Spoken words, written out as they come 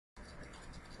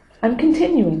I'm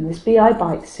continuing this BI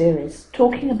Bytes series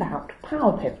talking about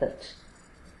PowerPivot.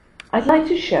 I'd like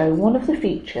to show one of the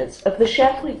features of the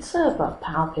SharePoint Server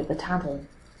PowerPivot add-in.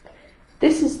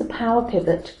 This is the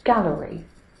PowerPivot Gallery.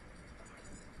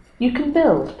 You can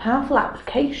build powerful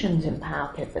applications in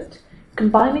PowerPivot,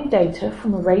 combining data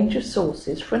from a range of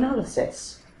sources for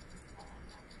analysis.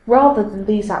 Rather than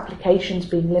these applications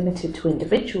being limited to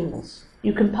individuals,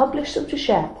 you can publish them to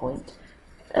SharePoint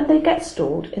and they get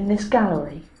stored in this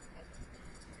gallery.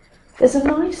 There's a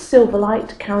nice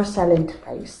Silverlight carousel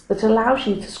interface that allows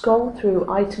you to scroll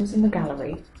through items in the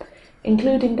gallery,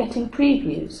 including getting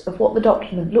previews of what the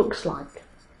document looks like.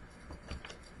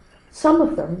 Some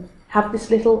of them have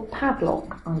this little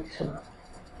padlock item,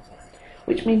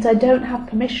 which means I don't have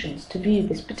permissions to view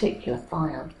this particular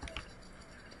file.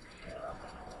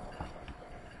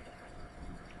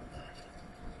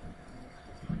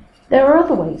 There are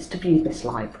other ways to view this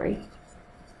library.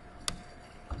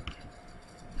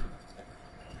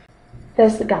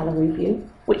 There's the gallery view,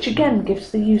 which again gives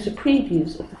the user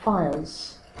previews of the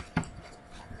files.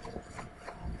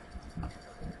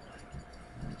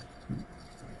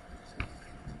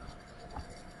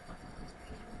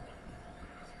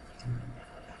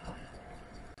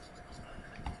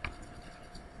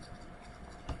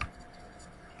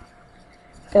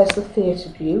 There's the theatre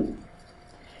view,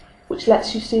 which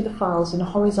lets you see the files in a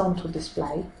horizontal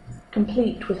display,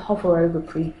 complete with hover over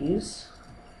previews.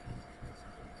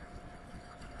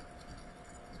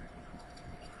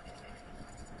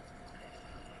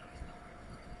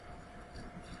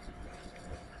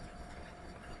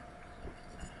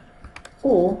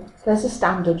 Or there's a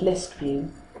standard list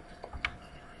view.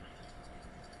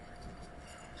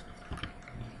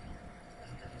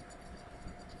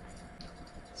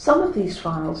 Some of these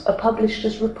files are published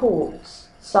as reports,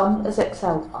 some as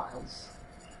Excel files.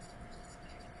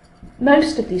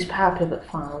 Most of these PowerPivot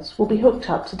files will be hooked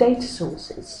up to data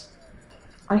sources.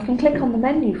 I can click on the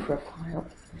menu for a file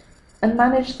and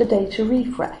manage the data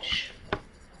refresh.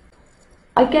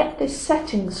 I get this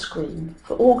settings screen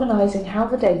for organising how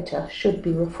the data should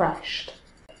be refreshed.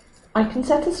 I can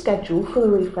set a schedule for the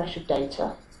refresh of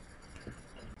data.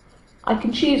 I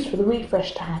can choose for the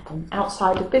refresh to happen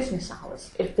outside of business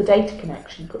hours if the data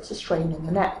connection puts a strain on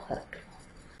the network.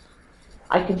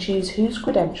 I can choose whose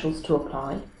credentials to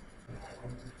apply.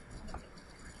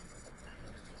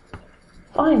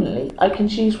 Finally, I can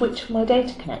choose which of my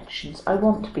data connections I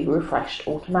want to be refreshed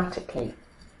automatically.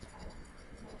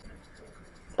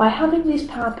 By having these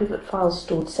PowerPivot files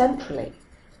stored centrally,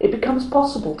 it becomes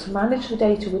possible to manage the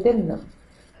data within them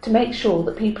to make sure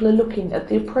that people are looking at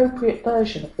the appropriate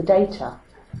version of the data,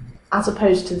 as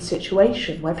opposed to the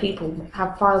situation where people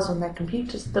have files on their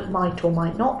computers that might or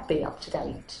might not be up to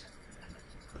date.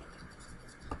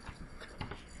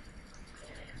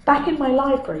 Back in my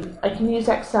library, I can use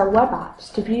Excel web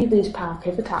apps to view these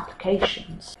PowerPivot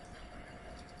applications.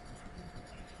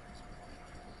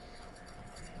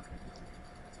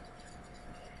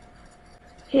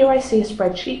 Here I see a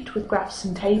spreadsheet with graphs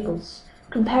and tables,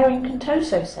 comparing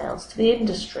Contoso sales to the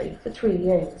industry for 3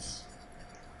 years.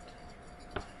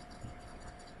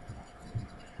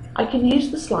 I can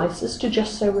use the slicers to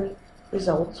just show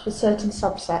results for certain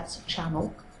subsets of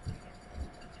channel.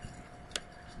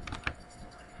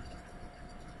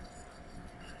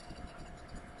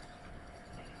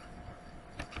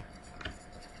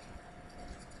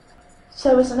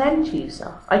 So as an end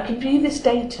user, I can view this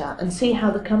data and see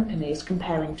how the company is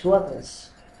comparing to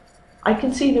others. I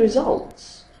can see the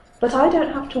results, but I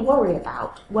don't have to worry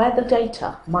about where the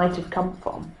data might have come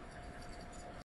from.